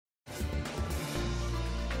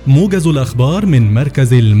موجز الأخبار من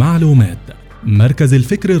مركز المعلومات، مركز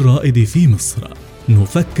الفكر الرائد في مصر.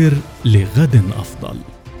 نفكر لغد أفضل.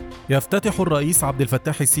 يفتتح الرئيس عبد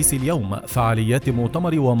الفتاح السيسي اليوم فعاليات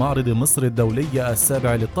مؤتمر ومعرض مصر الدولي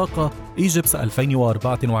السابع للطاقة إيجيبس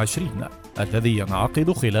 2024 الذي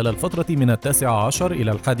ينعقد خلال الفترة من 19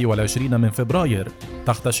 إلى 21 من فبراير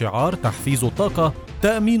تحت شعار تحفيز الطاقة،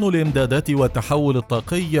 تأمين الإمدادات والتحول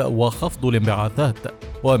الطاقي وخفض الانبعاثات.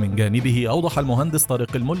 ومن جانبه أوضح المهندس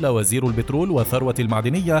طارق الملا وزير البترول والثروة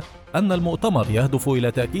المعدنية أن المؤتمر يهدف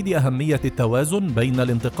إلى تأكيد أهمية التوازن بين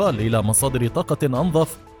الانتقال إلى مصادر طاقة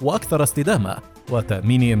أنظف وأكثر استدامة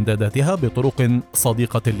وتأمين إمداداتها بطرق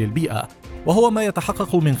صديقة للبيئة، وهو ما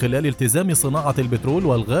يتحقق من خلال التزام صناعة البترول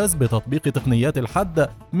والغاز بتطبيق تقنيات الحد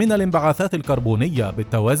من الانبعاثات الكربونية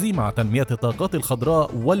بالتوازي مع تنمية الطاقات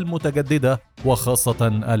الخضراء والمتجددة وخاصة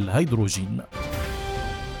الهيدروجين.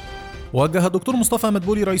 وجه الدكتور مصطفى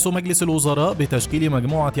مدبولي رئيس مجلس الوزراء بتشكيل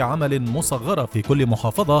مجموعة عمل مصغرة في كل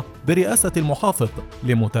محافظة برئاسة المحافظ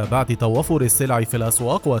لمتابعة توافر السلع في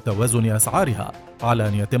الأسواق وتوازن أسعارها، على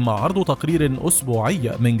أن يتم عرض تقرير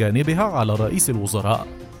أسبوعي من جانبها على رئيس الوزراء.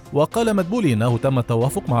 وقال مدبولي إنه تم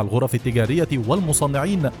التوافق مع الغرف التجارية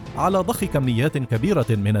والمصنعين على ضخ كميات كبيرة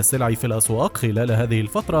من السلع في الأسواق خلال هذه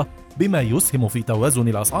الفترة بما يسهم في توازن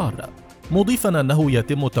الأسعار، مضيفا أنه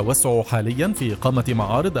يتم التوسع حاليا في إقامة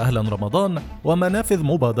معارض أهلا رمضان ومنافذ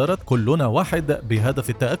مبادرة كلنا واحد بهدف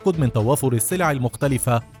التأكد من توافر السلع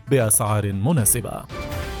المختلفة بأسعار مناسبة.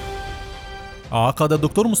 عقد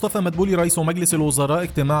الدكتور مصطفى مدبولي رئيس مجلس الوزراء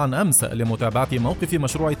اجتماعا أمس لمتابعة موقف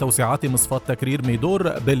مشروع توسعات مصفاة تكرير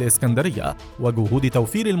ميدور بالإسكندرية وجهود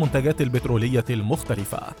توفير المنتجات البترولية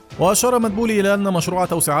المختلفة. وأشار مدبولي إلى أن مشروع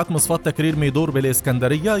توسعات مصفاة تكرير ميدور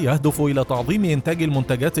بالإسكندرية يهدف إلى تعظيم إنتاج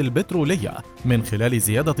المنتجات البترولية من خلال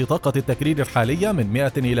زيادة طاقة التكرير الحالية من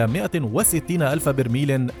 100 إلى 160 ألف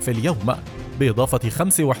برميل في اليوم، بإضافة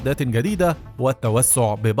 5 وحدات جديدة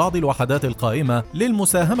والتوسع ببعض الوحدات القائمة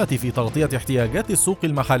للمساهمة في تغطية احتياجات السوق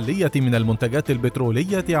المحلية من المنتجات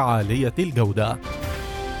البترولية عالية الجودة.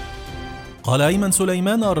 قال أيمن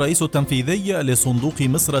سليمان الرئيس التنفيذي لصندوق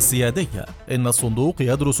مصر السيادي إن الصندوق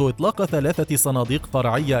يدرس إطلاق 3 صناديق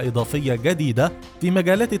فرعية إضافية جديدة في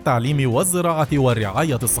مجالات التعليم والزراعة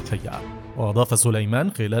والرعاية الصحية. وأضاف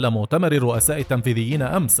سليمان خلال مؤتمر الرؤساء التنفيذيين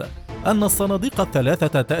أمس أن الصناديق ال3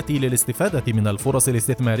 تأتي للاستفادة من الفرص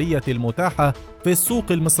الاستثمارية المتاحة في السوق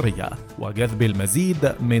المصرية وجذب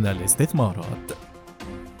المزيد من الاستثمارات.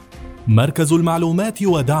 مركز المعلومات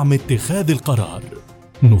ودعم اتخاذ القرار.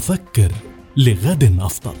 نفكر لغد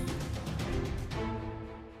أفضل.